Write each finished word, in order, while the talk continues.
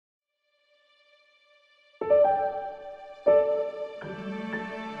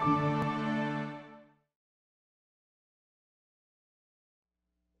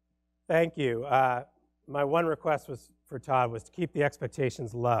Thank you. My one request for Todd was to keep the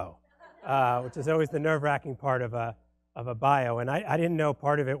expectations low, which is always the nerve-wracking part of a bio. And I didn't know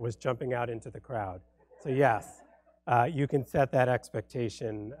part of it was jumping out into the crowd. So yes, you can set that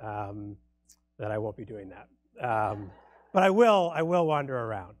expectation that I won't be doing that. But I will wander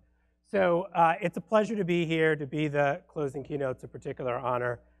around. So it's a pleasure to be here, to be the closing keynote. It's a particular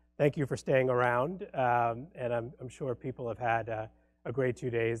honor. Thank you for staying around. And I'm sure people have had a great 2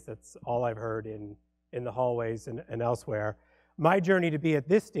 days. That's all I've heard in the hallways and elsewhere. My journey to be at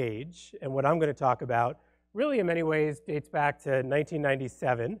this stage, and what I'm going to talk about, really in many ways dates back to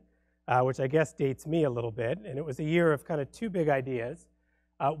 1997, which I guess dates me a little bit. And it was a year of kind of two big ideas.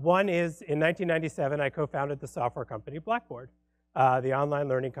 One is, in 1997, I co-founded the software company Blackboard, the online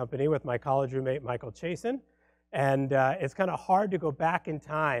learning company, with my college roommate, Michael Chasen. And it's kind of hard to go back in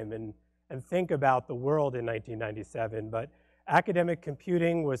time and think about the world in 1997, but academic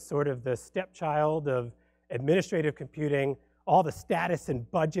computing was sort of the stepchild of administrative computing. All the status and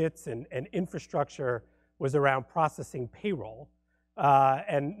budgets and infrastructure was around processing payroll.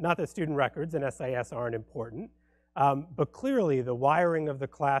 And not that student records and SIS aren't important, but clearly the wiring of the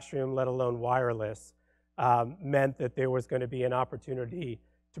classroom, let alone wireless, meant that there was going to be an opportunity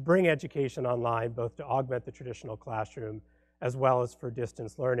to bring education online, both to augment the traditional classroom as well as for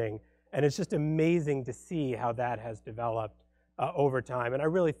distance learning. And it's just amazing to see how that has developed over time. And I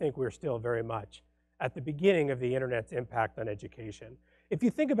really think we're still very much at the beginning of the internet's impact on education. If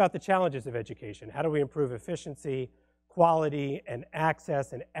you think about the challenges of education, how do we improve efficiency, quality, and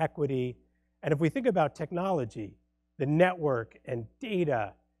access and equity? And if we think about technology, the network and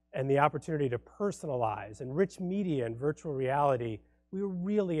data and the opportunity to personalize and rich media and virtual reality, we were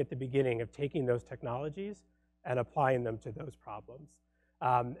really at the beginning of taking those technologies and applying them to those problems.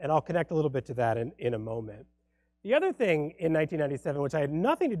 And I'll connect a little bit to that in a moment. The other thing in 1997, which I had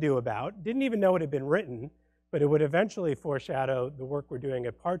nothing to do about, didn't even know it had been written, but it would eventually foreshadow the work we're doing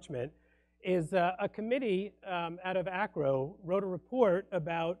at Parchment, is a committee out of ACRO wrote a report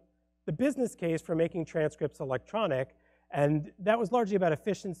about the business case for making transcripts electronic. And that was largely about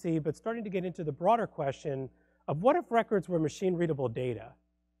efficiency, but starting to get into the broader question of what if records were machine-readable data?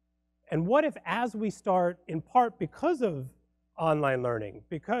 And what if, as we start, in part because of online learning,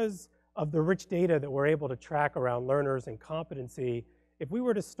 because of the rich data that we're able to track around learners and competency, if we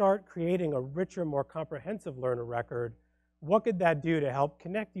were to start creating a richer, more comprehensive learner record, what could that do to help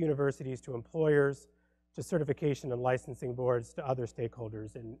connect universities to employers, to certification and licensing boards, to other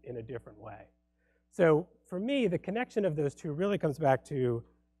stakeholders in a different way? So for me, the connection of those two really comes back to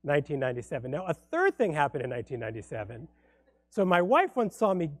 1997. Now, a third thing happened in 1997. So my wife once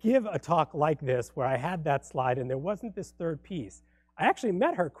saw me give a talk like this, where I had that slide, and there wasn't this third piece. I actually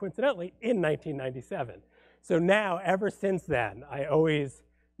met her, coincidentally, in 1997. So now, ever since then, I always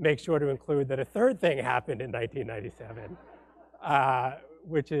make sure to include that a third thing happened in 1997,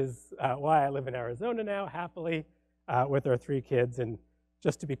 which is why I live in Arizona now, happily, with our 3 kids. And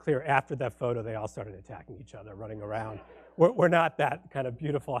just to be clear, after that photo, they all started attacking each other, running around. We're not that kind of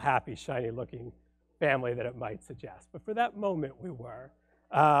beautiful, happy, shiny-looking family that it might suggest. But for that moment, we were.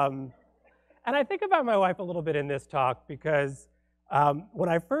 And I think about my wife a little bit in this talk because when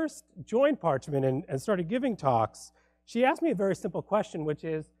I first joined Parchment and started giving talks, she asked me a very simple question, which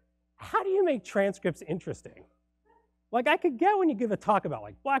is, how do you make transcripts interesting? Like, I could get when you give a talk about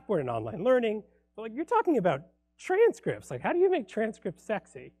like Blackboard and online learning, but like you're talking about transcripts. Like, how do you make transcripts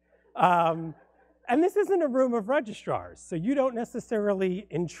sexy? And this isn't a room of registrars, so you don't necessarily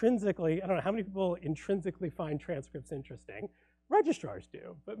intrinsically, I don't know how many people intrinsically find transcripts interesting. Registrars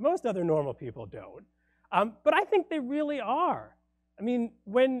do, but most other normal people don't. But I think they really are. I mean,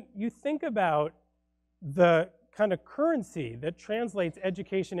 when you think about the kind of currency that translates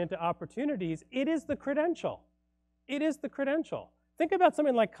education into opportunities, it is the credential. It is the credential. Think about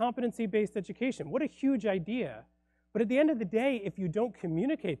something like competency-based education. What a huge idea. But at the end of the day, if you don't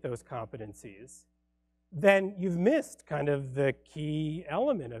communicate those competencies, then you've missed kind of the key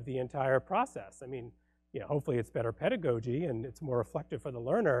element of the entire process. I mean, hopefully it's better pedagogy and it's more reflective for the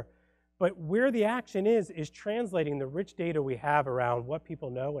learner, but where the action is translating the rich data we have around what people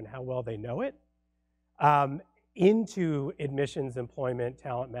know and how well they know it into admissions, employment,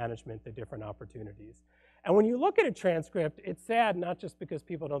 talent management, the different opportunities. And when you look at a transcript, it's sad not just because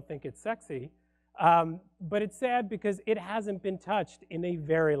people don't think it's sexy, but it's sad because it hasn't been touched in a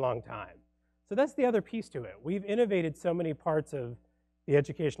very long time. So that's the other piece to it. We've innovated so many parts of the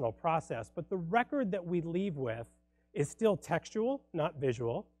educational process, but the record that we leave with is still textual, not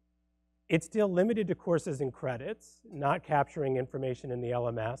visual. It's still limited to courses and credits, not capturing information in the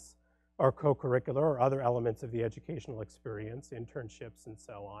LMS or co-curricular or other elements of the educational experience, internships and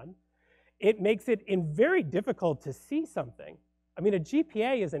so on. it makes it very difficult to see something. I mean, a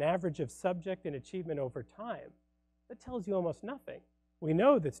GPA is an average of subject and achievement over time. That tells you almost nothing. We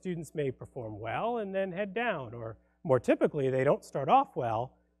know that students may perform well and then head down, or more typically, they don't start off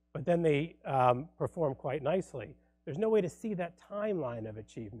well, but then they perform quite nicely. There's no way to see that timeline of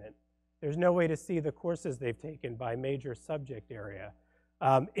achievement. There's no way to see the courses they've taken by major subject area.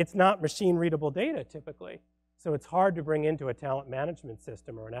 It's not machine readable data typically, so it's hard to bring into a talent management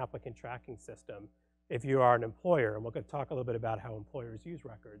system or an applicant tracking system if you are an employer, and we're going to talk a little bit about how employers use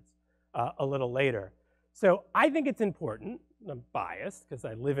records a little later. So I think it's important, I'm biased because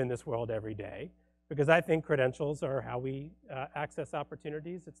I live in this world every day, because I think credentials are how we access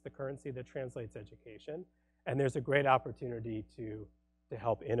opportunities. It's the currency that translates education, and there's a great opportunity to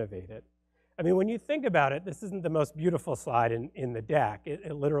help innovate it. I mean, when you think about it, this isn't the most beautiful slide in the deck.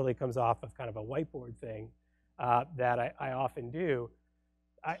 It literally comes off of kind of a whiteboard thing that I often do.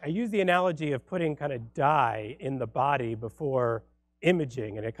 I use the analogy of putting kind of dye in the body before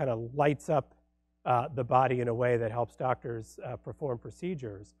imaging, and it kind of lights up the body in a way that helps doctors perform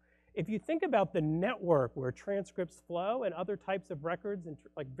procedures. If you think about the network where transcripts flow and other types of records and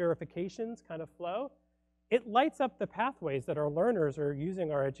like verifications kind of flow, it lights up the pathways that our learners are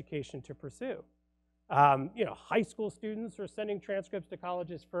using our education to pursue. You know, high school students are sending transcripts to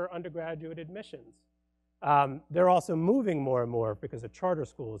colleges for undergraduate admissions. They're also moving more and more because of charter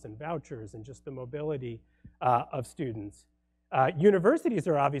schools and vouchers and just the mobility of students. Universities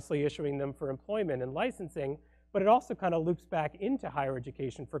are obviously issuing them for employment and licensing, but it also kind of loops back into higher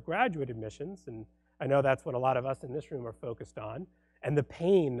education for graduate admissions, and I know that's what a lot of us in this room are focused on, and the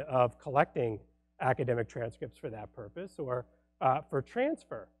pain of collecting academic transcripts for that purpose, or for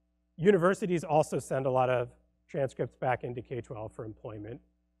transfer. Universities also send a lot of transcripts back into K-12 for employment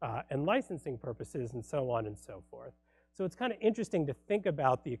and licensing purposes, and so on and so forth. So it's kind of interesting to think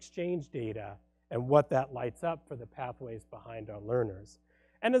about the exchange data and what that lights up for the pathways behind our learners.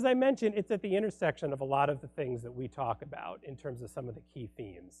 And as I mentioned, it's at the intersection of a lot of the things that we talk about in terms of some of the key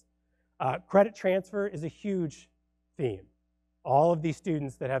themes. Credit transfer is a huge theme. All of these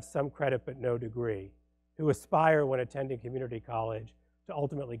students that have some credit but no degree, who aspire when attending community college to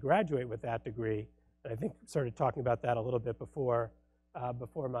ultimately graduate with that degree, and I think I started talking about that a little bit before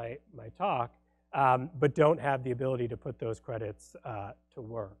my talk, but don't have the ability to put those credits to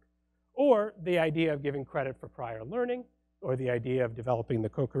work. Or the idea of giving credit for prior learning, or the idea of developing the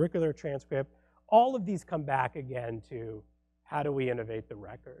co-curricular transcript. All of these come back again to how do we innovate the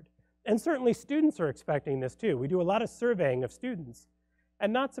record. And certainly students are expecting this too. We do a lot of surveying of students,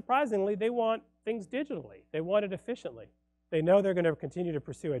 and not surprisingly, they want things digitally. They want it efficiently. They know they're going to continue to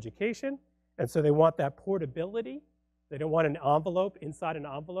pursue education, and so they want that portability. They don't want an envelope inside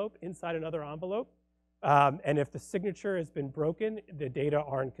another envelope. And if the signature has been broken, the data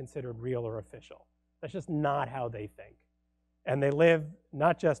aren't considered real or official. That's just not how they think. And they live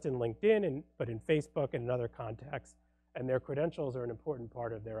not just in LinkedIn, but in Facebook and in other contexts, and their credentials are an important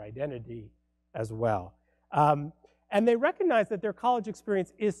part of their identity as well. And they recognize that their college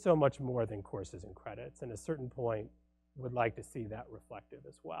experience is so much more than courses and credits, and at a certain point would like to see that reflected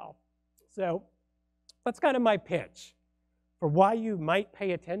as well. So that's kind of my pitch for why you might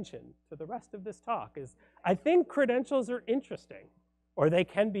pay attention to the rest of this talk. Is I think credentials are interesting, or they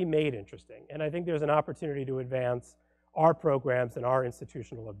can be made interesting, and I think there's an opportunity to advance our programs and our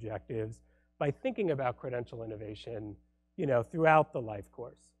institutional objectives by thinking about credential innovation, you know, throughout the life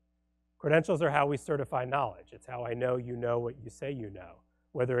course. Credentials are how we certify knowledge. It's how I know you know what you say you know,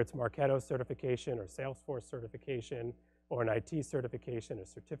 whether it's Marketo certification or Salesforce certification or an IT certification, a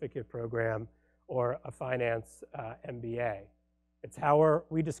certificate program, or a finance MBA. It's how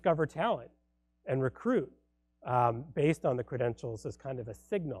we discover talent and recruit based on the credentials as kind of a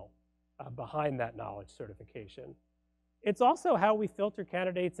signal behind that knowledge certification. It's also how we filter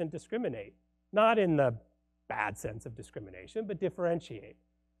candidates and discriminate, not in the bad sense of discrimination, but differentiate.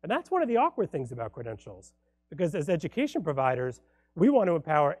 And that's one of the awkward things about credentials, because as education providers, we want to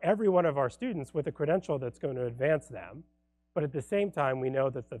empower every one of our students with a credential that's going to advance them, but at the same time, we know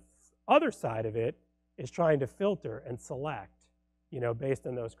that the other side of it is trying to filter and select, you know, based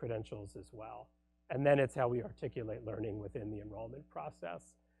on those credentials as well. And then it's how we articulate learning within the enrollment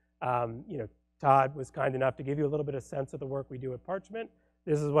process. You know, Todd was kind enough to give you a little bit of sense of the work we do at Parchment.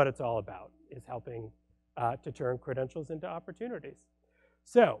 This is what it's all about, is helping to turn credentials into opportunities.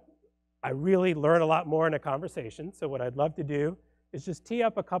 So I really learn a lot more in a conversation. So what I'd love to do is just tee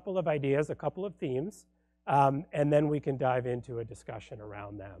up a couple of ideas, a couple of themes, and then we can dive into a discussion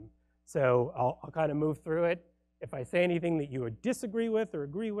around them. So I'll kind of move through it. If I say anything that you would disagree with or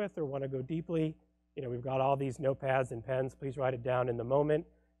agree with or want to go deeply, you know, we've got all these notepads and pens. Please write it down in the moment.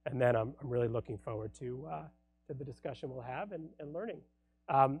 And then I'm really looking forward to the discussion we'll have and learning.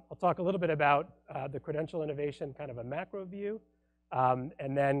 I'll talk a little bit about the credential innovation, kind of a macro view,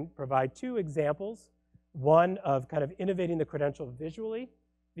 and then provide 2 examples, one of kind of innovating the credential visually,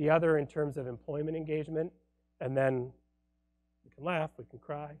 the other in terms of employment engagement, and then we can laugh, we can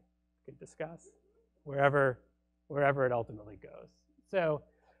cry, we can discuss, wherever it ultimately goes. So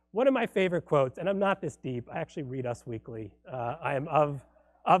one of my favorite quotes, and I'm not this deep, I actually read Us Weekly. I am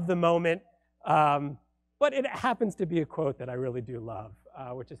of the moment, but it happens to be a quote that I really do love,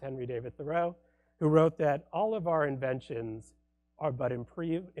 which is Henry David Thoreau, who wrote that all of our inventions are but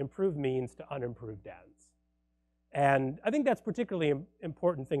improved means to unimproved ends. And I think that's particularly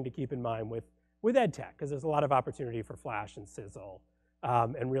important thing to keep in mind with ed tech, because there's a lot of opportunity for flash and sizzle,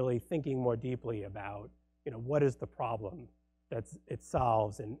 and really thinking more deeply about, what is the problem that it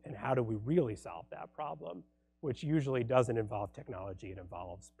solves, and how do we really solve that problem, which usually doesn't involve technology, it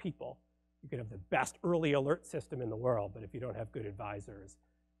involves people. You can have the best early alert system in the world, but if you don't have good advisors,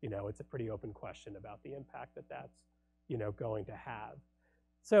 it's a pretty open question about the impact that that's, going to have.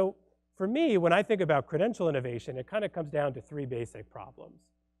 So for me, when I think about credential innovation, it kind of comes down to 3 basic problems,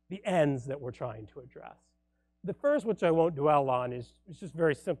 the ends that we're trying to address. The first, which I won't dwell on, is just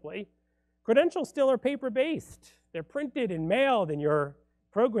very simply, credentials still are paper-based. They're printed and mailed, and your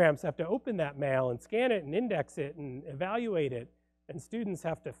programs have to open that mail and scan it and index it and evaluate it. And students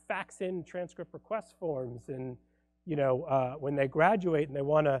have to fax in transcript request forms. And when they graduate and they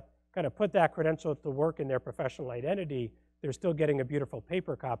want to kind of put that credential to work in their professional identity, they're still getting a beautiful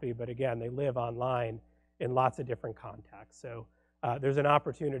paper copy, but again, they live online in lots of different contexts. So there's an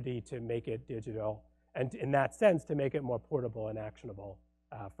opportunity to make it digital, and in that sense, to make it more portable and actionable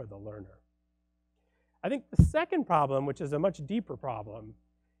for the learner. I think the second problem, which is a much deeper problem,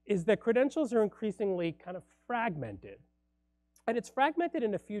 is that credentials are increasingly kind of fragmented. And it's fragmented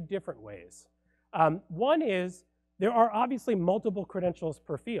in a few different ways. One is there are obviously multiple credentials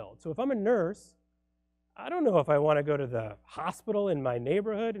per field. So if I'm a nurse, I don't know if I want to go to the hospital in my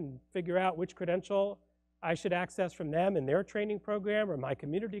neighborhood and figure out which credential I should access from them in their training program, or my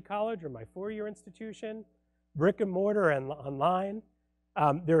community college, or my 4-year institution, brick and mortar and online.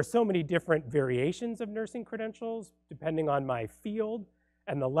 There are so many different variations of nursing credentials depending on my field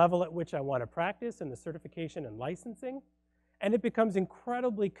and the level at which I want to practice and the certification and licensing. And it becomes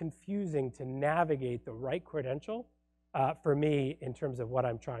incredibly confusing to navigate the right credential for me in terms of what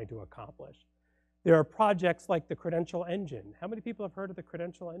I'm trying to accomplish. There are projects like the Credential Engine. How many people have heard of the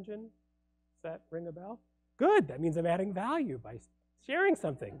Credential Engine? Does that ring a bell? Good, that means I'm adding value by sharing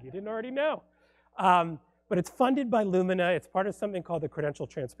something you didn't already know. But it's funded by Lumina. It's part of something called the Credential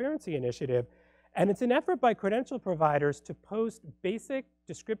Transparency Initiative. And it's an effort by credential providers to post basic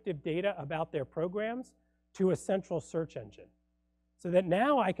descriptive data about their programs to a central search engine, so that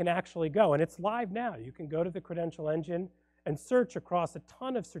now I can actually go, and it's live now. You can go to the Credential Engine and search across a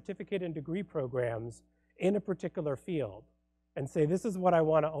ton of certificate and degree programs in a particular field and say, this is what I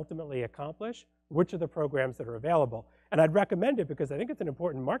want to ultimately accomplish, which are the programs that are available. And I'd recommend it because I think it's an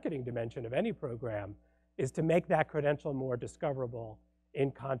important marketing dimension of any program, is to make that credential more discoverable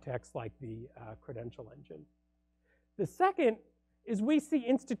in contexts like the Credential Engine. The second is we see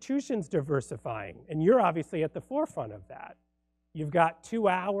institutions diversifying, and you're obviously at the forefront of that. You've got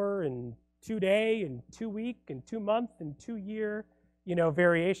 2-hour and 2-day and 2-week and 2-month and 2-year,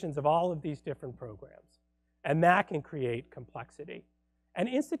 variations of all of these different programs. And that can create complexity. And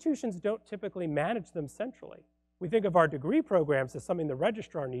institutions don't typically manage them centrally. We think of our degree programs as something the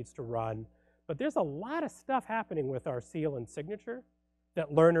registrar needs to run, but there's a lot of stuff happening with our seal and signature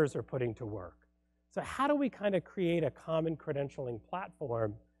that learners are putting to work. So how do we kind of create a common credentialing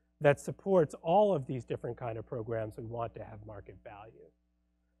platform that supports all of these different kind of programs we want to have market value?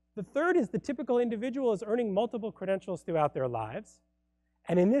 The third is the typical individual is earning multiple credentials throughout their lives.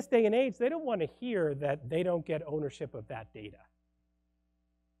 And in this day and age, they don't want to hear that they don't get ownership of that data.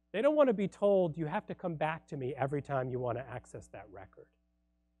 They don't want to be told, you have to come back to me every time you want to access that record.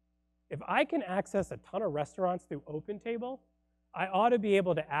 If I can access a ton of restaurants through OpenTable, I ought to be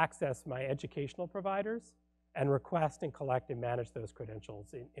able to access my educational providers and request and collect and manage those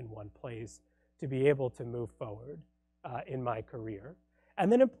credentials in one place to be able to move forward in my career.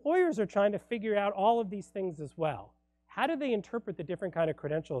 And then employers are trying to figure out all of these things as well. How do they interpret the different kind of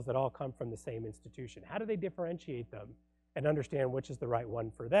credentials that all come from the same institution? How do they differentiate them and understand which is the right one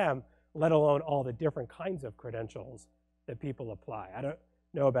for them, let alone all the different kinds of credentials that people apply? I don't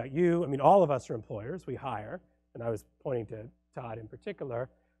know about you. I mean, all of us are employers. We hire, and I was pointing to Todd in particular,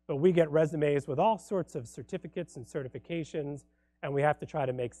 but we get resumes with all sorts of certificates and certifications, and we have to try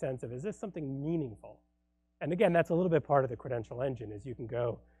to make sense of, is this something meaningful? And again, that's a little bit part of the Credential Engine, is you can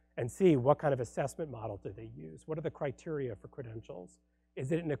go and see what kind of assessment model do they use? What are the criteria for credentials?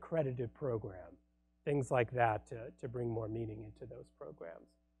 Is it an accredited program? Things like that to bring more meaning into those programs.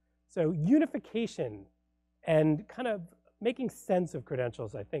 So unification and kind of making sense of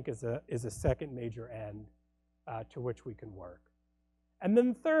credentials, I think, is a second major end to which we can work. And then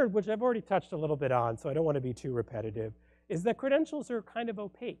the third, which I've already touched a little bit on, so I don't want to be too repetitive, is that credentials are kind of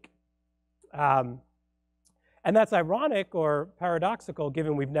opaque. And that's ironic or paradoxical,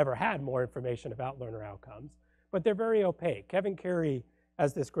 given we've never had more information about learner outcomes, but they're very opaque. Kevin Carey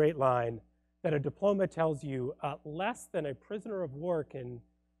has this great line that a diploma tells you less than a prisoner of war can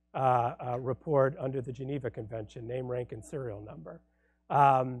report under the Geneva Convention, name, rank, and serial number.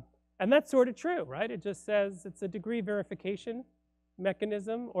 And that's sort of true, right? It just says it's a degree verification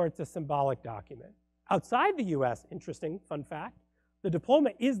mechanism or it's a symbolic document. Outside the US, interesting fun fact, the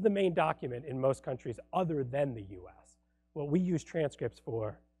diploma is the main document in most countries other than the US. What we use transcripts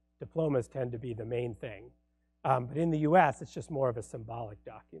for, diplomas tend to be the main thing. But in the US, it's just more of a symbolic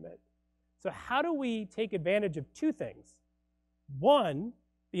document. So how do we take advantage of two things? One,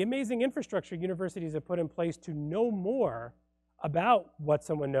 the amazing infrastructure universities have put in place to know more about what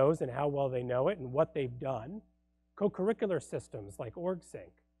someone knows and how well they know it and what they've done. Co-curricular systems like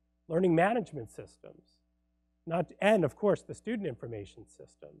OrgSync, learning management systems, and of course the student information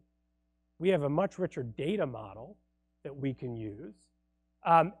system. We have a much richer data model that we can use.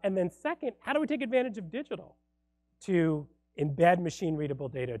 And then second, how do we take advantage of digital to embed machine readable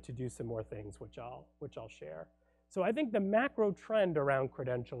data to do some more things, which I'll share. So I think the macro trend around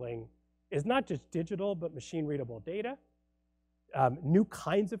credentialing is not just digital, but machine readable data, new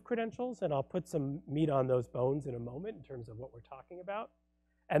kinds of credentials, and I'll put some meat on those bones in a moment in terms of what we're talking about.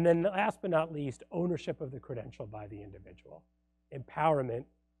 And then last but not least, ownership of the credential by the individual, empowerment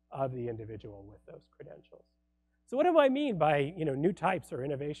of the individual with those credentials. So what do I mean by new types or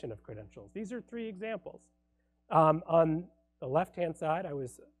innovation of credentials? These are three examples. On the left-hand side, I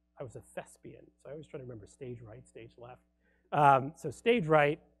was a thespian, so I always try to remember stage right, stage left. So stage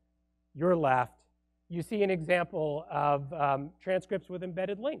right, your left, you see an example of transcripts with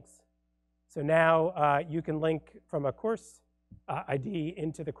embedded links. So now you can link from a course ID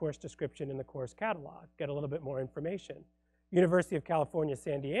into the course description in the course catalog, get a little bit more information. University of California,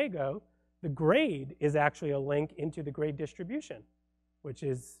 San Diego, the grade is actually a link into the grade distribution, which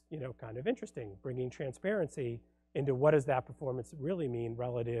is kind of interesting, bringing transparency into what does that performance really mean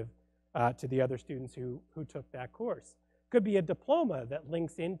relative to the other students who took that course. Could be a diploma that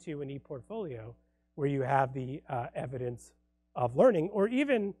links into an e-portfolio where you have the evidence of learning, or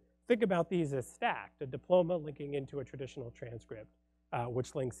even think about these as stacked, a diploma linking into a traditional transcript,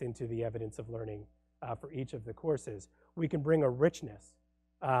 which links into the evidence of learning for each of the courses. We can bring a richness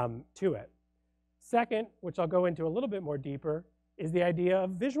to it. Second, which I'll go into a little bit more deeper, is the idea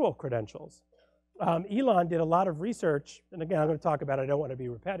of visual credentials. Elon did a lot of research, and again, I'm going to talk about it, I don't want to be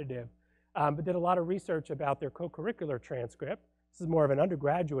repetitive, but did a lot of research about their co-curricular transcript. This is more of an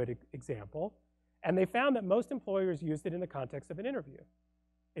undergraduate example. And they found that most employers used it in the context of an interview.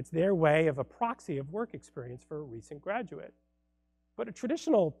 It's their way of a proxy of work experience for a recent graduate. But a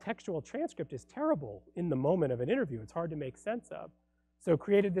traditional textual transcript is terrible in the moment of an interview. It's hard to make sense of. So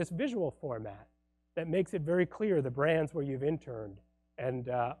created this visual format that makes it very clear the brands where you've interned, and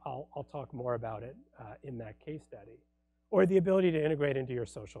I'll talk more about it in that case study. Or the ability to integrate into your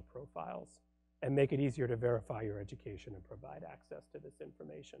social profiles and make it easier to verify your education and provide access to this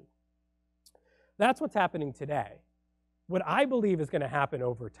information. That's what's happening today. What I believe is going to happen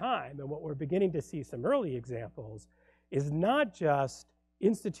over time, and what we're beginning to see some early examples, is not just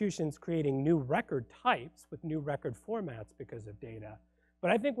institutions creating new record types with new record formats because of data, but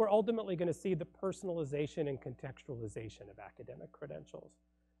I think we're ultimately going to see the personalization and contextualization of academic credentials.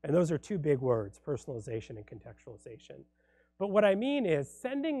 And those are two big words, personalization and contextualization. But what I mean is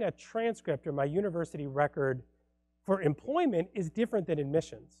sending a transcript or my university record for employment is different than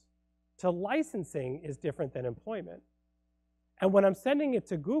admissions. To licensing is different than employment. And when I'm sending it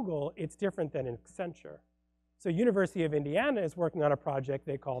to Google, it's different than Accenture. So University of Indiana is working on a project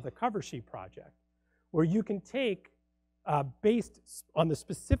they call the Cover Sheet Project, where you can take, based on the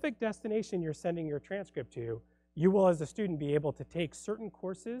specific destination you're sending your transcript to, you will as a student be able to take certain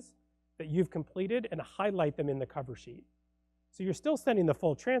courses that you've completed and highlight them in the cover sheet. So you're still sending the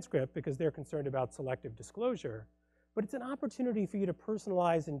full transcript because they're concerned about selective disclosure, but it's an opportunity for you to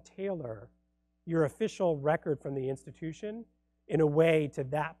personalize and tailor your official record from the institution in a way to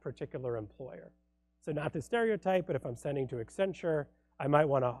that particular employer. So not to stereotype, but if I'm sending to Accenture, I might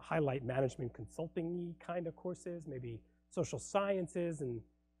want to highlight management consulting-y kind of courses, maybe social sciences and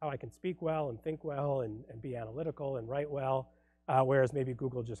how I can speak well and think well and be analytical and write well. whereas maybe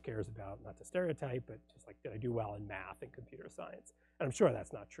Google just cares about, not to stereotype, but just like, did I do well in math and computer science? And I'm sure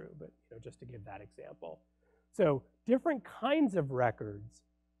that's not true, but just to give that example. So different kinds of records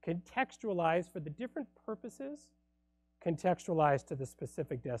contextualize for the different purposes, contextualize to the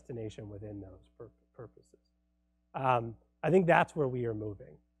specific destination within those purposes. I think that's where we are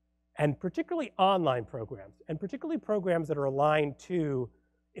moving. And particularly online programs, and particularly programs that are aligned to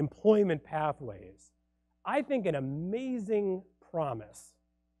employment pathways, I think an amazing promise,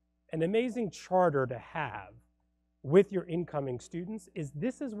 an amazing charter to have with your incoming students is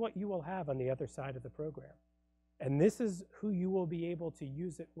this is what you will have on the other side of the program. And this is who you will be able to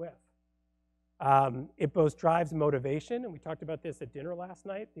use it with. It both drives motivation, and we talked about this at dinner last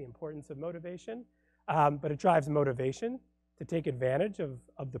night, the importance of motivation, but it drives motivation to take advantage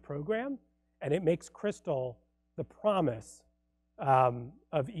of the program, and it makes crystal the promise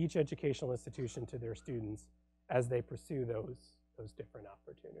of each educational institution to their students as they pursue those different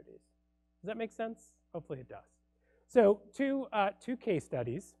opportunities. Does that make sense? Hopefully it does. So two case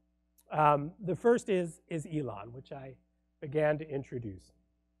studies. The first is Elon, which I began to introduce.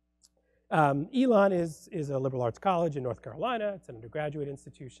 Elon is a liberal arts college in North Carolina. It's an undergraduate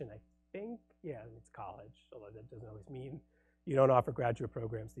institution, I think. Yeah, it's college, although that doesn't always mean you don't offer graduate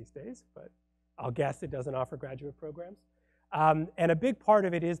programs these days, but I'll guess it doesn't offer graduate programs. And a big part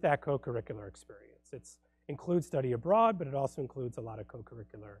of it is that co-curricular experience. It includes study abroad, but it also includes a lot of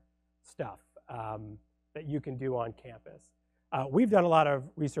co-curricular stuff that you can do on campus. We've done a lot of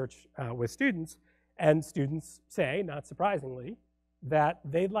research with students, and students say, not surprisingly, that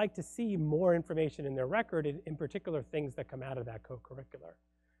they'd like to see more information in their record, in particular things that come out of that co-curricular.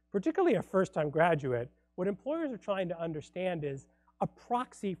 Particularly a first-time graduate, what employers are trying to understand is a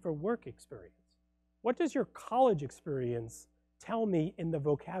proxy for work experience. What does your college experience tell me in the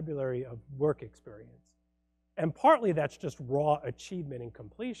vocabulary of work experience? And partly that's just raw achievement and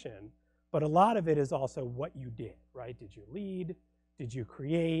completion, but a lot of it is also what you did, right? Did you lead? Did you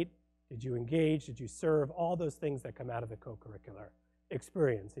create? Did you engage? Did you serve? All those things that come out of the co-curricular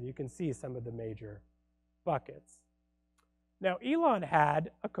experience. And you can see some of the major buckets. Now, Elon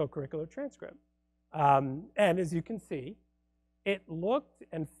had a co-curricular transcript. And as you can see, it looked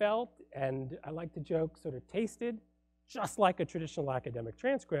and felt, and I like to joke, sort of tasted just like a traditional academic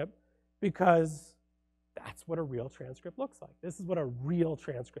transcript, because that's what a real transcript looks like. This is what a real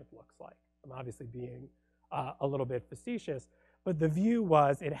transcript looks like. I'm obviously being a little bit facetious, but the view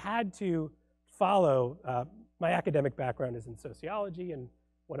was it had to follow, my academic background is in sociology, and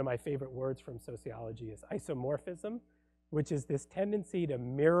one of my favorite words from sociology is isomorphism, which is this tendency to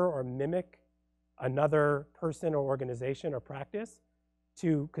mirror or mimic another person or organization or practice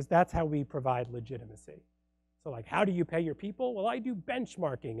because that's how we provide legitimacy. So like, how do you pay your people? Well, I do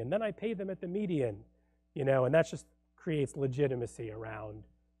benchmarking, and then I pay them at the median, and that just creates legitimacy around,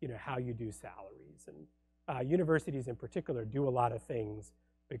 how you do salaries. And universities in particular do a lot of things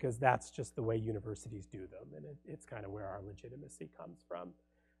because that's just the way universities do them, and it's kind of where our legitimacy comes from.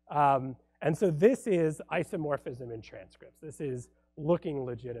 And so this is isomorphism in transcripts. This is looking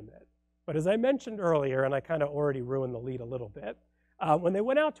legitimate. But as I mentioned earlier, and I kind of already ruined the lead a little bit, when they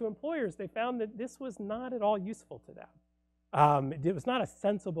went out to employers, they found that this was not at all useful to them. It was not a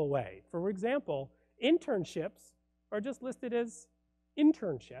sensible way. For example, internships are just listed as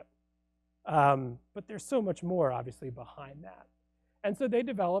internship. But there's so much more, obviously, behind that. And so they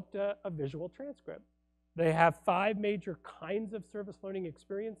developed a visual transcript. They have 5 major kinds of service learning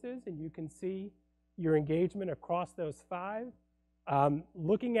experiences, and you can see your engagement across those 5.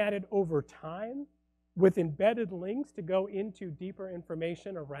 Looking at it over time with embedded links to go into deeper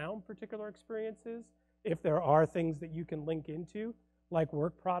information around particular experiences, if there are things that you can link into, like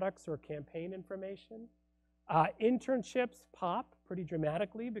work products or campaign information. Internships pop pretty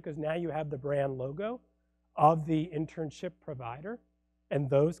dramatically because now you have the brand logo of the internship provider, and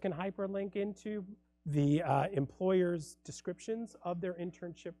those can hyperlink into the employer's descriptions of their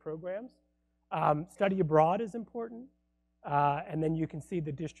internship programs. Study abroad is important. And then you can see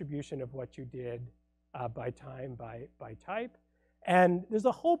the distribution of what you did by time, by type. And there's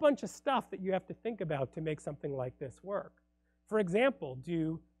a whole bunch of stuff that you have to think about to make something like this work. For example,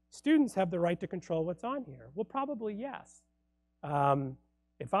 do students have the right to control what's on here? Well, probably yes.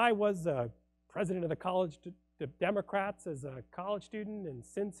 If I was president of the College Democrats as a college student and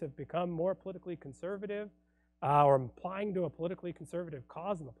since have become more politically conservative, or I'm applying to a politically conservative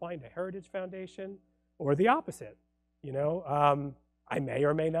cause, I'm applying to Heritage Foundation, or the opposite. I may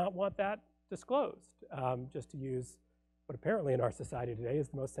or may not want that disclosed, just to use what apparently in our society today is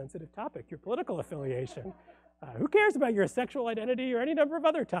the most sensitive topic, your political affiliation. Who cares about your sexual identity or any number of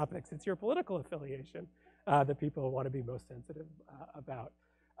other topics? It's your political affiliation that people want to be most sensitive about.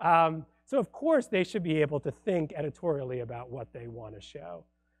 So of course they should be able to think editorially about what they want to show.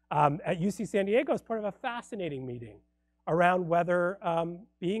 At UC San Diego is part of a fascinating meeting around whether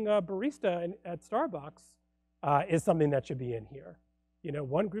being a barista at Starbucks is something that should be in here. You know,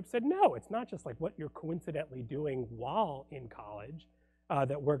 one group said, no, it's not just like what you're coincidentally doing while in college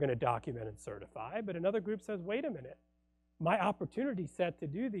that we're going to document and certify, but another group says, wait a minute, my opportunity set to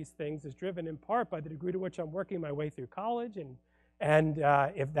do these things is driven in part by the degree to which I'm working my way through college, and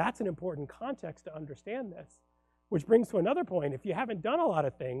if that's an important context to understand this, which brings to another point, if you haven't done a lot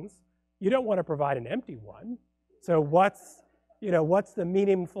of things, you don't want to provide an empty one. So what's the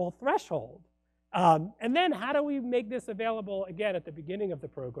meaningful threshold? And then how do we make this available, again, at the beginning of the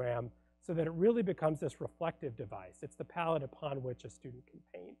program so that it really becomes this reflective device? It's the palette upon which a student can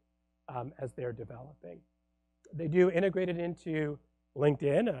paint as they're developing. They do integrate it into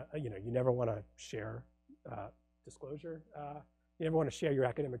LinkedIn. You never want to share disclosure. You never want to share your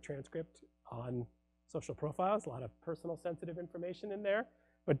academic transcript on social profiles. A lot of personal sensitive information in there.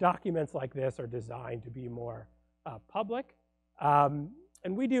 But documents like this are designed to be more public.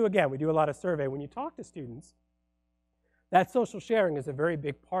 And we do a lot of survey. When you talk to students, that social sharing is a very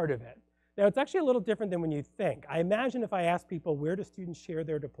big part of it. Now, it's actually a little different than when you think. I imagine if I asked people, where do students share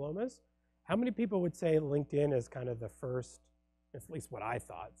their diplomas? How many people would say LinkedIn is kind of the first, at least what I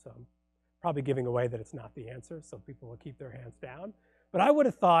thought. So I'm probably giving away that it's not the answer, so people will keep their hands down. But I would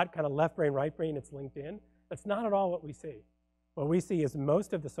have thought, kind of left brain, right brain, it's LinkedIn. That's not at all what we see. What we see is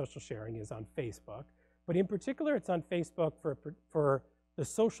most of the social sharing is on Facebook, but in particular, it's on Facebook for the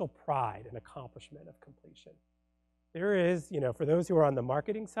social pride and accomplishment of completion. There is, for those who are on the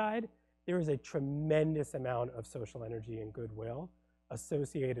marketing side, there is a tremendous amount of social energy and goodwill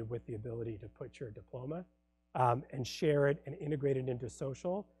associated with the ability to put your diploma and share it and integrate it into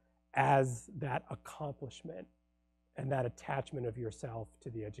social as that accomplishment and that attachment of yourself to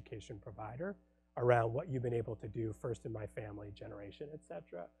the education provider around what you've been able to do first in my family, generation, et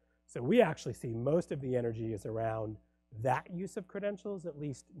cetera. So we actually see most of the energy is around that use of credentials, at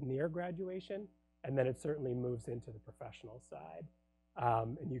least near graduation, and then it certainly moves into the professional side.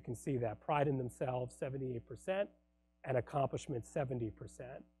 And you can see that pride in themselves, 78%, and accomplishment, 70%.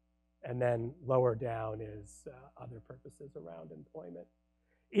 And then lower down is other purposes around employment.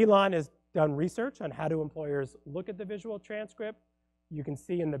 Elon has done research on how do employers look at the visual transcript. You can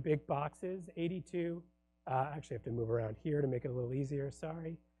see in the big boxes, 82, actually I have to move around here to make it a little easier,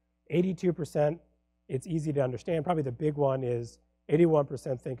 sorry. 82%, it's easy to understand. Probably the big one is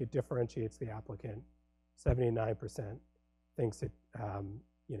 81% think it differentiates the applicant. 79% thinks it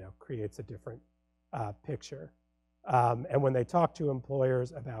creates a different picture. And when they talk to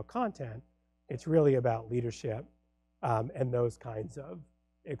employers about content, it's really about leadership and those kinds of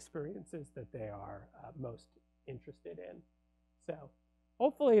experiences that they are most interested in. So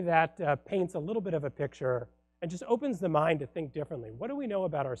hopefully that paints a little bit of a picture and just opens the mind to think differently. What do we know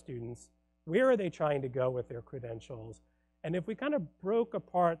about our students? Where are they trying to go with their credentials? And if we kind of broke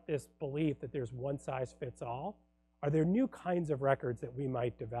apart this belief that there's one size fits all, are there new kinds of records that we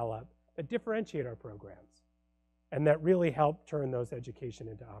might develop that differentiate our programs and that really help turn those education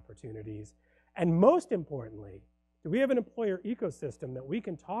into opportunities? And most importantly, do we have an employer ecosystem that we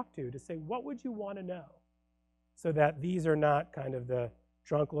can talk to say, what would you want to know? So that these are not kind of the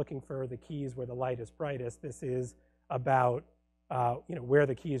drunk looking for the keys where the light is brightest. This is about where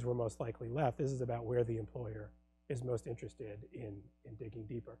the keys were most likely left. This is about where the employer is most interested in digging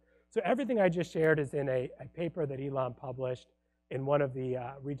deeper. So everything I just shared is in a paper that Elon published in one of the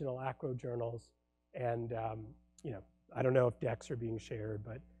regional ACRO journals. And I don't know if decks are being shared,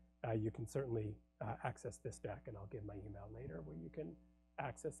 but you can certainly access this deck, and I'll give my email later where you can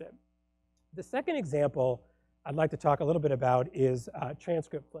access it. The second example I'd like to talk a little bit about is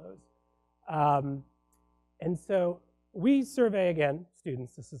transcript flows. And so we survey, again,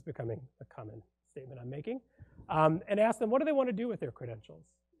 students. This is becoming a common statement I'm making, and ask them what do they want to do with their credentials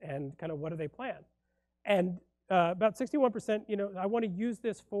and kind of what do they plan. And about 61%, I want to use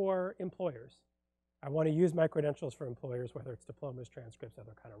this for employers. I want to use my credentials for employers, whether it's diplomas, transcripts,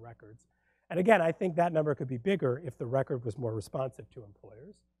 other kind of records. And again, I think that number could be bigger if the record was more responsive to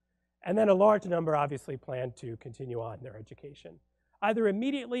employers. And then a large number obviously plan to continue on their education, either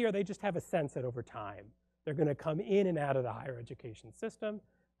immediately or they just have a sense that over time they're going to come in and out of the higher education system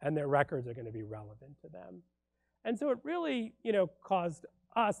and their records are going to be relevant to them. And so it really, caused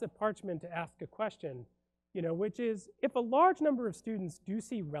us at Parchment to ask a question, which is if a large number of students do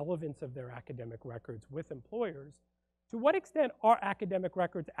see relevance of their academic records with employers, to what extent are academic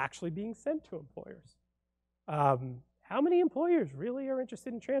records actually being sent to employers? How many employers really are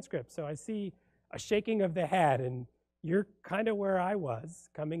interested in transcripts? So I see a shaking of the head, and you're kind of where I was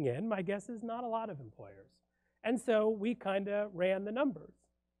coming in. My guess is not a lot of employers. And so we kind of ran the numbers.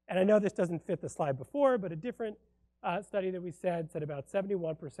 And I know this doesn't fit the slide before, but a different study that we said about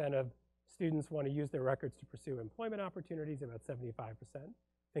 71% of students want to use their records to pursue employment opportunities. About 75%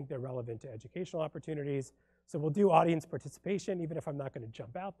 think they're relevant to educational opportunities. So we'll do audience participation, even if I'm not going to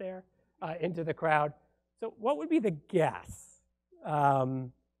jump out there into the crowd. So what would be the guess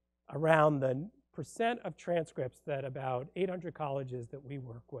around the percent of transcripts that about 800 colleges that we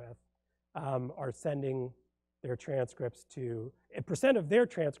work with are sending their transcripts to, a percent of their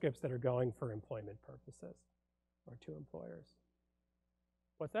transcripts that are going for employment purposes or to employers?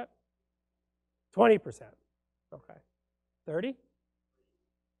 What's that? 20%. Okay. 30?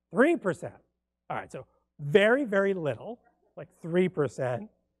 3%. All right, so very, very little, like 3%.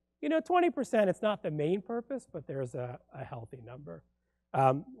 You know, 20%, it's not the main purpose, but there's a healthy number.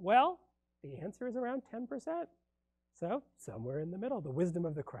 Well, the answer is around 10%. So somewhere in the middle, the wisdom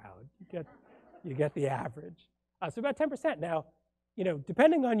of the crowd. You get the average. So about 10%. Now, you know,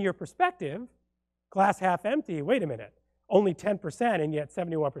 depending on your perspective, glass half empty, wait a minute, only 10%, and yet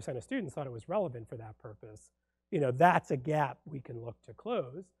 71% of students thought it was relevant for that purpose. You know, that's a gap we can look to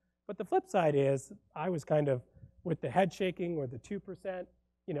close. But the flip side is, I was kind of with the head shaking or the 2%,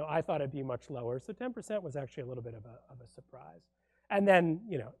 you know, I thought it'd be much lower. So 10% was actually a little bit of a surprise. And then,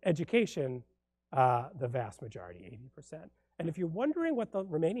 you know, education, the vast majority, 80%. And if you're wondering what the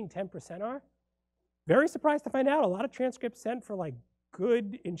remaining 10% are, very surprised to find out a lot of transcripts sent for like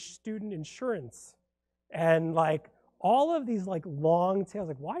good student insurance and like all of these like long tails.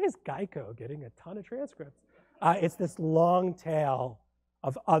 Like, why is Geico getting a ton of transcripts? It's this long tail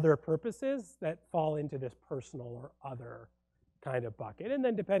of other purposes that fall into this personal or other kind of bucket. And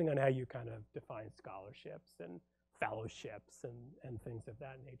then depending on how you kind of define scholarships and fellowships and things of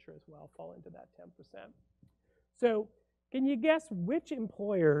that nature as well fall into that 10%. So can you guess which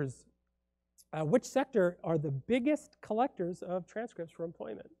employers, which sector are the biggest collectors of transcripts for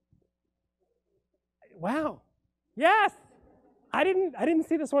employment? Wow, yes, I didn't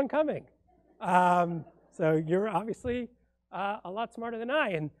see this one coming. So you're obviously a lot smarter than I.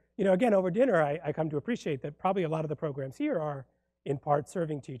 And you know, again, over dinner, I come to appreciate that probably a lot of the programs here are in part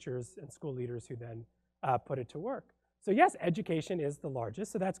serving teachers and school leaders who then put it to work. So yes, education is the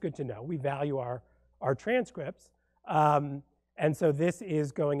largest, so that's good to know. We value our transcripts. And so this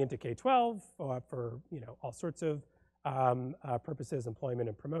is going into K-12 for you know, all sorts of purposes, employment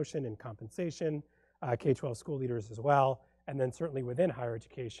and promotion and compensation, K-12 school leaders as well, and then certainly within higher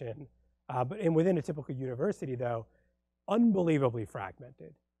education. And within a typical university, though, unbelievably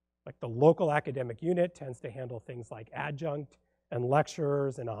fragmented. Like the local academic unit tends to handle things like adjunct and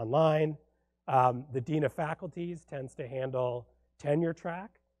lecturers and online. The dean of faculties tends to handle tenure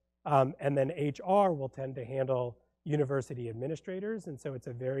track. And then HR will tend to handle university administrators. And so it's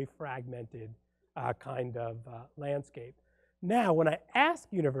a very fragmented kind of landscape. Now, when I ask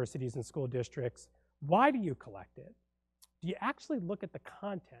universities and school districts, why do you collect it? Do you actually look at the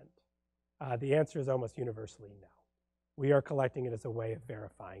content? The answer is almost universally no. We are collecting it as a way of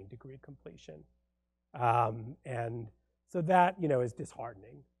verifying degree completion. And so that, you know, is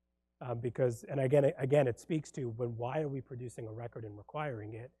disheartening because, and again, it speaks to why are we producing a record and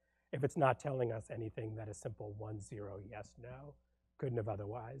requiring it if it's not telling us anything that a simple 1-0 yes, no couldn't have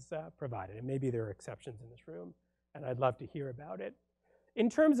otherwise provided. And maybe there are exceptions in this room, and I'd love to hear about it. In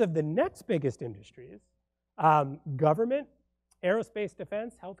terms of the next biggest industries, government, aerospace,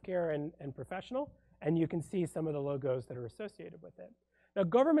 defense, healthcare, and professional, and you can see some of the logos that are associated with it. Now,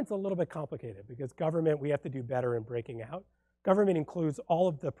 government's a little bit complicated because government, we have to do better in breaking out. Government includes all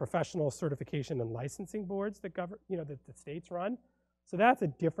of the professional certification and licensing boards that that the states run. So that's a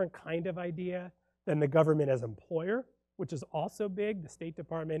different kind of idea than the government as employer, which is also big, the State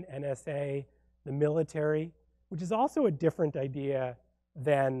Department, NSA, the military, which is also a different idea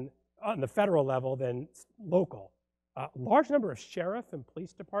than on the federal level than local. Large number of sheriff and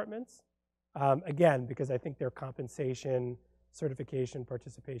police departments, again, because I think their compensation, certification,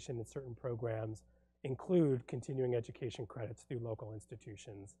 participation in certain programs include continuing education credits through local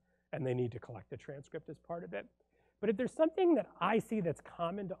institutions, and they need to collect the transcript as part of it. But if there's something that I see that's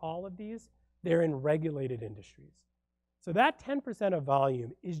common to all of these, they're in regulated industries. So that 10% of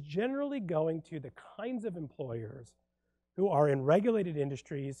volume is generally going to the kinds of employers who are in regulated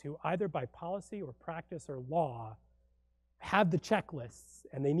industries who either by policy or practice or law have the checklists,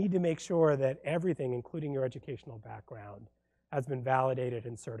 and they need to make sure that everything, including your educational background, has been validated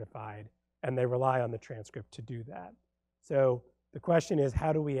and certified, and they rely on the transcript to do that. So the question is,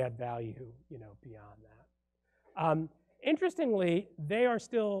 how do we add value, beyond that? Interestingly, they are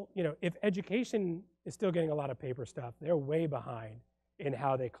still, if education is still getting a lot of paper stuff, they're way behind in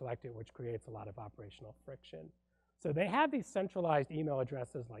how they collect it, which creates a lot of operational friction. So they have these centralized email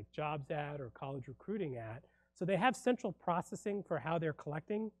addresses like jobs@ or college recruiting @ so they have central processing for how they're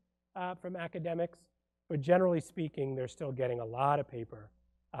collecting from academics, but generally speaking, they're still getting a lot of paper.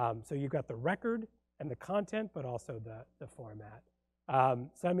 So you've got the record and the content, but also the format.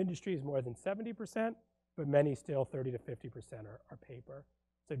 Some industries more than 70%, but many still 30 to 50% are paper.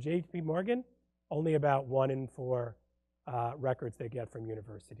 So JP Morgan, only about 1 in 4 records they get from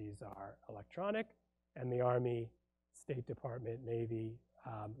universities are electronic, and the Army, State Department, Navy,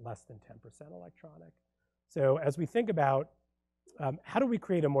 less than 10% electronic. So as we think about how do we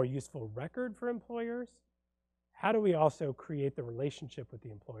create a more useful record for employers, how do we also create the relationship with the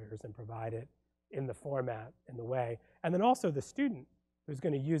employers and provide it in the format, in the way, and then also the student who's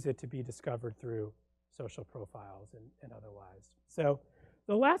going to use it to be discovered through social profiles and otherwise. So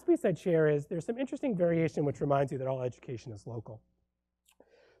the last piece I'd share is there's some interesting variation which reminds you that all education is local.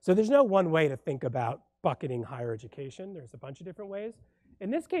 So there's no one way to think about bucketing higher education. There's a bunch of different ways. In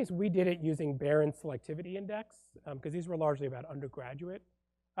this case, we did it using Barron's Selectivity Index, because these were largely about undergraduate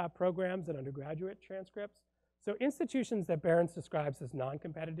programs and undergraduate transcripts. So institutions that Barron's describes as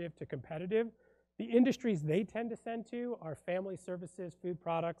non-competitive to competitive, the industries they tend to send to are family services, food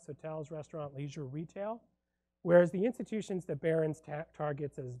products, hotels, restaurant, leisure, retail. Whereas the institutions that Barron's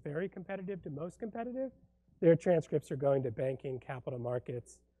targets as very competitive to most competitive, their transcripts are going to banking, capital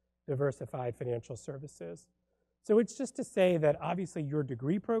markets, diversified financial services. So it's just to say that obviously your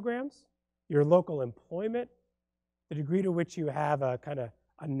degree programs, your local employment, the degree to which you have a kind of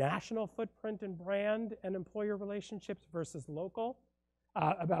a national footprint and brand and employer relationships versus local,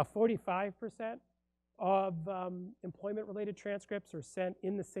 about 45% of employment-related transcripts are sent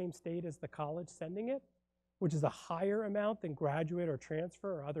in the same state as the college sending it, which is a higher amount than graduate or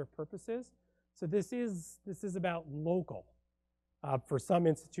transfer or other purposes. So this is about local for some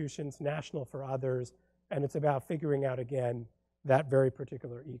institutions, national for others, and it's about figuring out, again, that very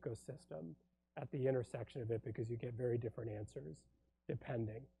particular ecosystem at the intersection of it, because you get very different answers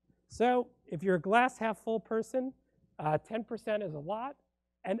depending. So if you're a glass half full person, 10% is a lot,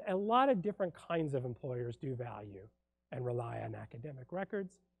 and a lot of different kinds of employers do value and rely on academic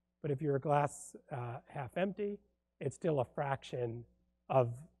records. But if you're a glass half empty, it's still a fraction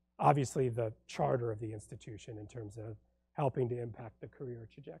of, obviously, the charter of the institution in terms of helping to impact the career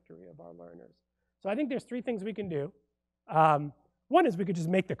trajectory of our learners. So I think there's 3 things we can do. One is we could just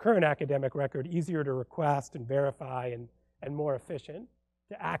make the current academic record easier to request and verify and more efficient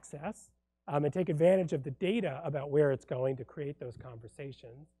to access, and take advantage of the data about where it's going to create those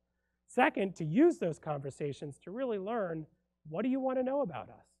conversations. Second, to use those conversations to really learn, what do you want to know about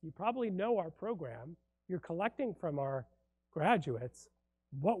us? You probably know our program. You're collecting from our graduates.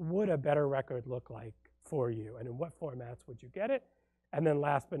 What would a better record look like for you, and in what formats would you get it? And then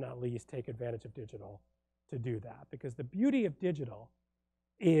last but not least, take advantage of digital to do that. Because the beauty of digital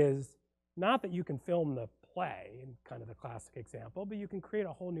is not that you can film the play, in kind of the classic example, but you can create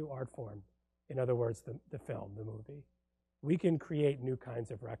a whole new art form. In other words, the film, the movie. We can create new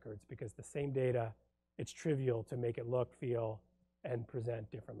kinds of records because the same data, it's trivial to make it look, feel, and present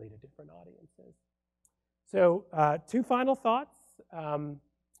differently to different audiences. So 2 final thoughts.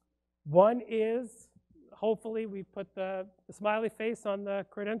 One is, hopefully we put the smiley face on the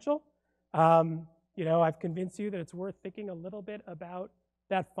credential. I've convinced you that it's worth thinking a little bit about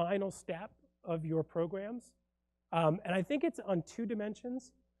that final step of your programs. And I think it's on 2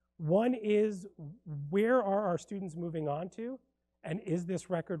 dimensions. One is, where are our students moving on to? And is this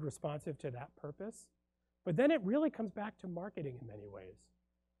record responsive to that purpose? But then it really comes back to marketing in many ways,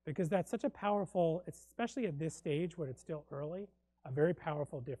 because that's such a powerful, especially at this stage when it's still early, a very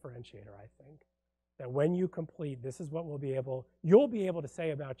powerful differentiator, I think. That when you complete, this is what you'll be able to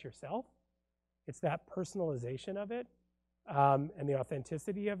say about yourself. It's that personalization of it and the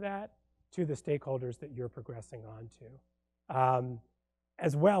authenticity of that to the stakeholders that you're progressing on to,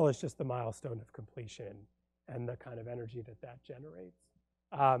 as well as just the milestone of completion and the kind of energy that generates.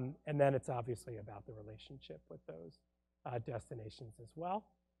 And then it's obviously about the relationship with those destinations as well.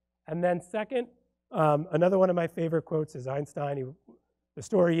 And then second, another one of my favorite quotes is Einstein. The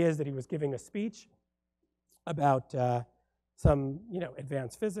story is that he was giving a speech about some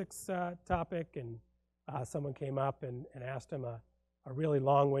advanced physics topic, and someone came up and asked him a really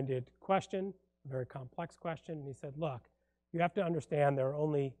long-winded question, a very complex question, and he said, look, you have to understand there are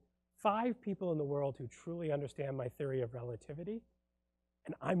only 5 people in the world who truly understand my theory of relativity,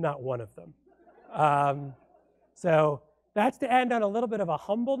 and I'm not one of them. So that's to end on a little bit of a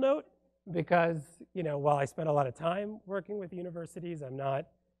humble note, because while I spend a lot of time working with universities, I'm not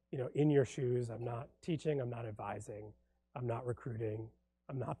in your shoes. I'm not teaching. I'm not advising. I'm not recruiting.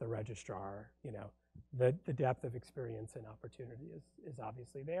 I'm not the registrar. The depth of experience and opportunity is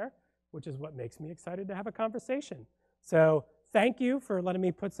obviously there, which is what makes me excited to have a conversation. So thank you for letting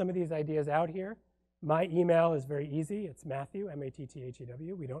me put some of these ideas out here. My email is very easy. It's Matthew,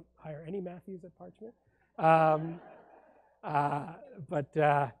 M-A-T-T-H-E-W. We don't hire any Matthews at Parchment.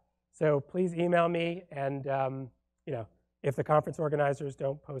 So please email me, and if the conference organizers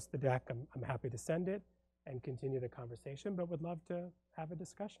don't post the deck, I'm happy to send it and continue the conversation, but would love to have a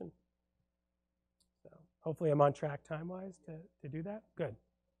discussion. So hopefully I'm on track time-wise to do that. Good.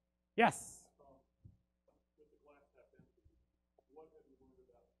 Yes?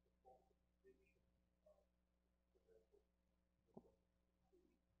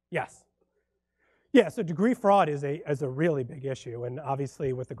 Yes. Yeah, so degree fraud is a really big issue, and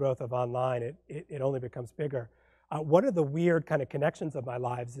obviously with the growth of online, it only becomes bigger. One of the weird kind of connections of my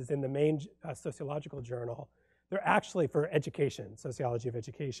lives is in the main sociological journal. They're actually for education, sociology of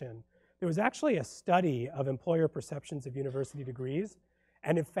education. There was actually a study of employer perceptions of university degrees,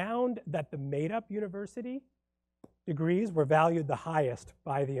 and it found that the made-up university degrees were valued the highest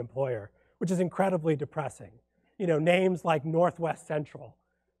by the employer, which is incredibly depressing. Names like Northwest Central,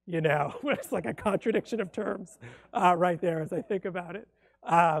 it's like a contradiction of terms right there as I think about it.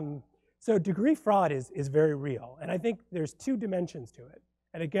 So degree fraud is very real, and I think there's two dimensions to it,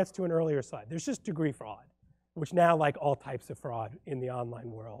 and it gets to an earlier slide. There's just degree fraud, which now, like all types of fraud in the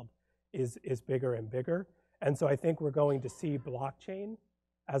online world, is bigger and bigger. And so I think we're going to see blockchain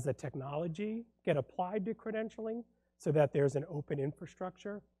as a technology get applied to credentialing so that there's an open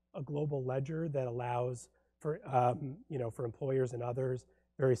infrastructure, a global ledger that allows for employers and others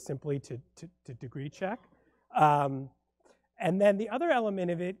very simply to degree check. And then the other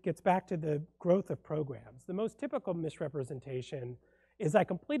element of it gets back to the growth of programs. The most typical misrepresentation is I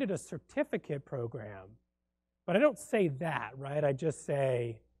completed a certificate program, but I don't say that, right? I just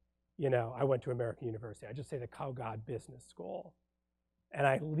say, I went to American University. I just say the Kogod Business School. And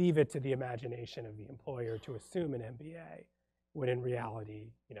I leave it to the imagination of the employer to assume an MBA, when in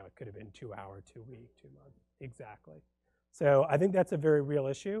reality, it could have been 2 hour, 2 week, 2 month, exactly. So I think that's a very real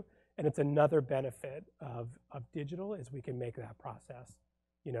issue. And it's another benefit of digital is we can make that process,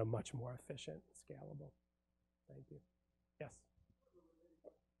 much more efficient and scalable. Thank you. Yes?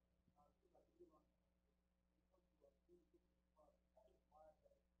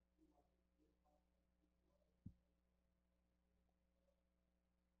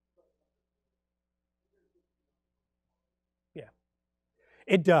 Yeah.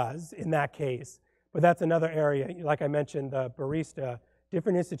 It does in that case, but that's another area. Like I mentioned, the barista,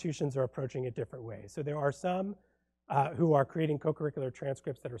 different institutions are approaching it different ways. So there are some who are creating co-curricular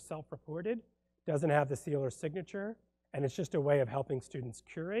transcripts that are self-reported, doesn't have the seal or signature, and it's just a way of helping students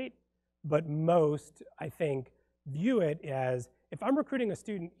curate. But most, I think, view it as, if I'm recruiting a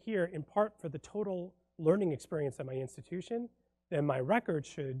student here in part for the total learning experience at my institution, then my record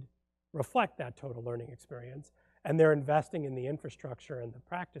should reflect that total learning experience. And they're investing in the infrastructure and the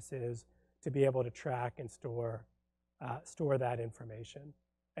practices to be able to track and store that information.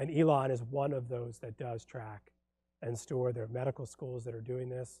 And Elon is one of those that does track and store. There are medical schools that are doing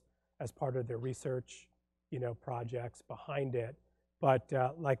this as part of their research, projects behind it. But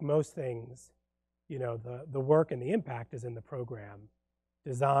like most things, the work and the impact is in the program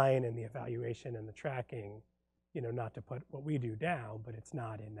design and the evaluation and the tracking, not to put what we do down, but it's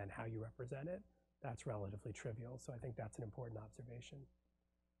not in then how you represent it. That's relatively trivial. So I think that's an important observation.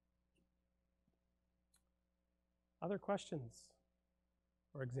 Other questions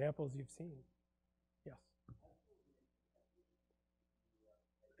or examples you've seen? Yes.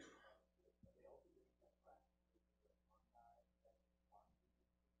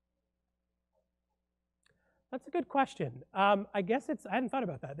 That's a good question. I guess I hadn't thought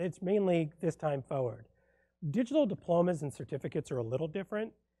about that. It's mainly this time forward. Digital diplomas and certificates are a little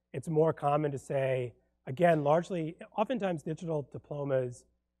different. It's more common to say, again, oftentimes digital diplomas,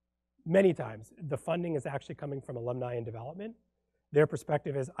 many times, the funding is actually coming from alumni and development. Their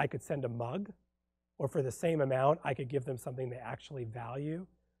perspective is, I could send a mug, or for the same amount, I could give them something they actually value,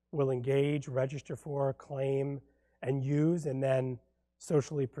 will engage, register for, claim, and use, and then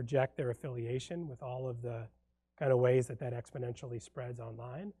socially project their affiliation with all of the kind of ways that exponentially spreads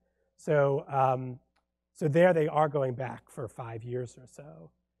online. So, so there they are going back for 5 years or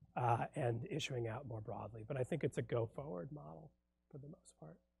so and issuing out more broadly. But I think it's a go-forward model for the most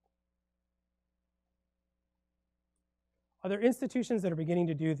part. Are there institutions that are beginning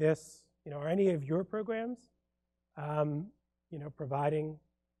to do this? Are any of your programs You know, providing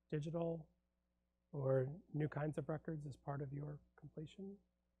digital or new kinds of records as part of your completion?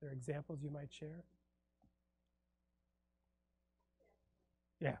 Are there examples you might share?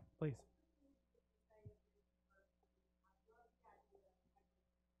 Yeah, please.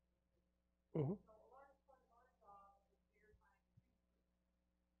 Mm-hmm.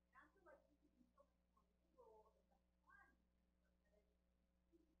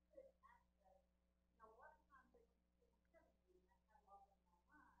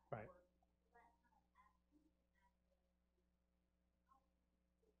 Right.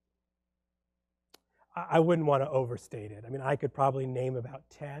 I wouldn't want to overstate it. I mean, I could probably name about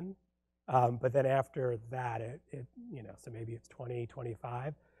 10, but then after that, you know, so maybe it's 20,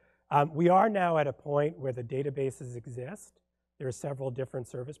 25. We are now at a point where the databases exist. There are several different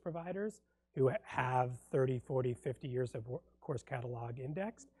service providers who have 30, 40, 50 years of course catalog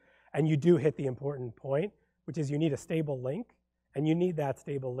indexed. And you do hit the important point, which is you need a stable link, and you need that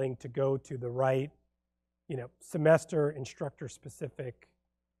stable link to go to the right, you know, semester instructor specific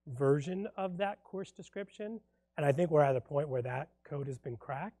version of that course description. And I think we're at a point where that code has been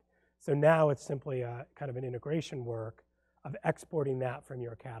cracked. So now it's simply a kind of an integration work of exporting that from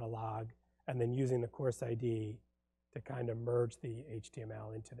your catalog and then using the course ID to kind of merge the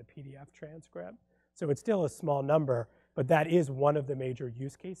HTML into the PDF transcript. So it's still a small number, but that is one of the major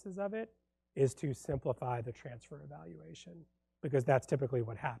use cases of it, is to simplify the transfer evaluation, because that's typically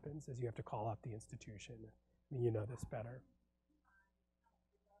what happens is you have to call up the institution. I mean, you know this better.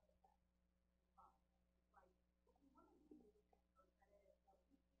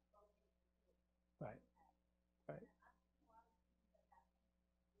 Right, right.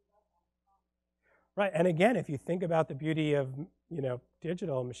 Right, and again, if you think about the beauty of, you know,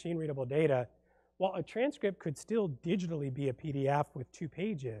 digital machine readable data, while a transcript could still digitally be a PDF with 2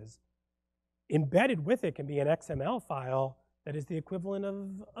 pages, embedded with it can be an XML file that is the equivalent of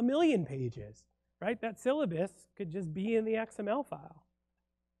 1,000,000 pages, right? That syllabus could just be in the XML file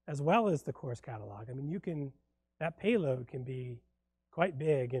as well as the course catalog. I mean, you can, that payload can be quite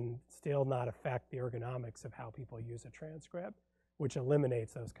big and still not affect the ergonomics of how people use a transcript, which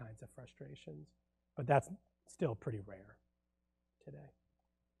eliminates those kinds of frustrations. But that's still pretty rare today.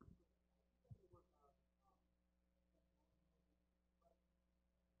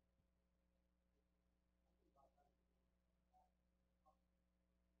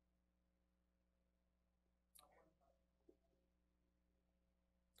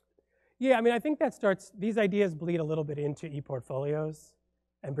 Yeah, I mean, I think that starts, these ideas bleed a little bit into e-portfolios,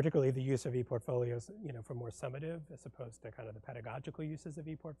 and particularly the use of e-portfolios, you know, for more summative as opposed to kind of the pedagogical uses of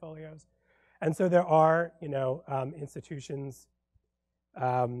e-portfolios. And so there are, you know, institutions.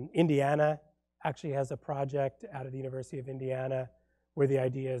 Indiana actually has a project out of the University of Indiana where the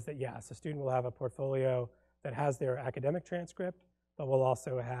idea is that, yes, a student will have a portfolio that has their academic transcript, but will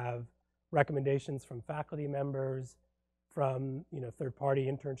also have recommendations from faculty members, from, you know, third-party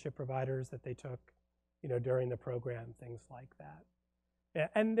internship providers that they took, you know, during the program, things like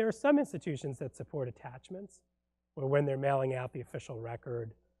that. And there are some institutions that support attachments, where when they're mailing out the official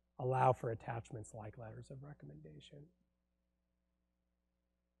record, allow for attachments like letters of recommendation.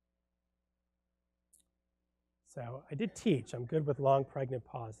 So I did teach. I'm good with long, pregnant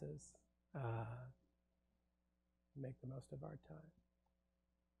pauses. Make the most of our time.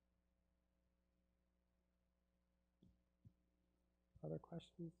 Other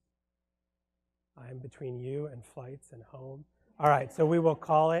questions? I'm between you and flights and home. All right, so we will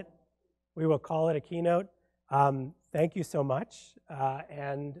call it a keynote. Thank you so much,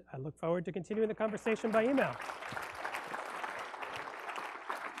 and I look forward to continuing the conversation by email.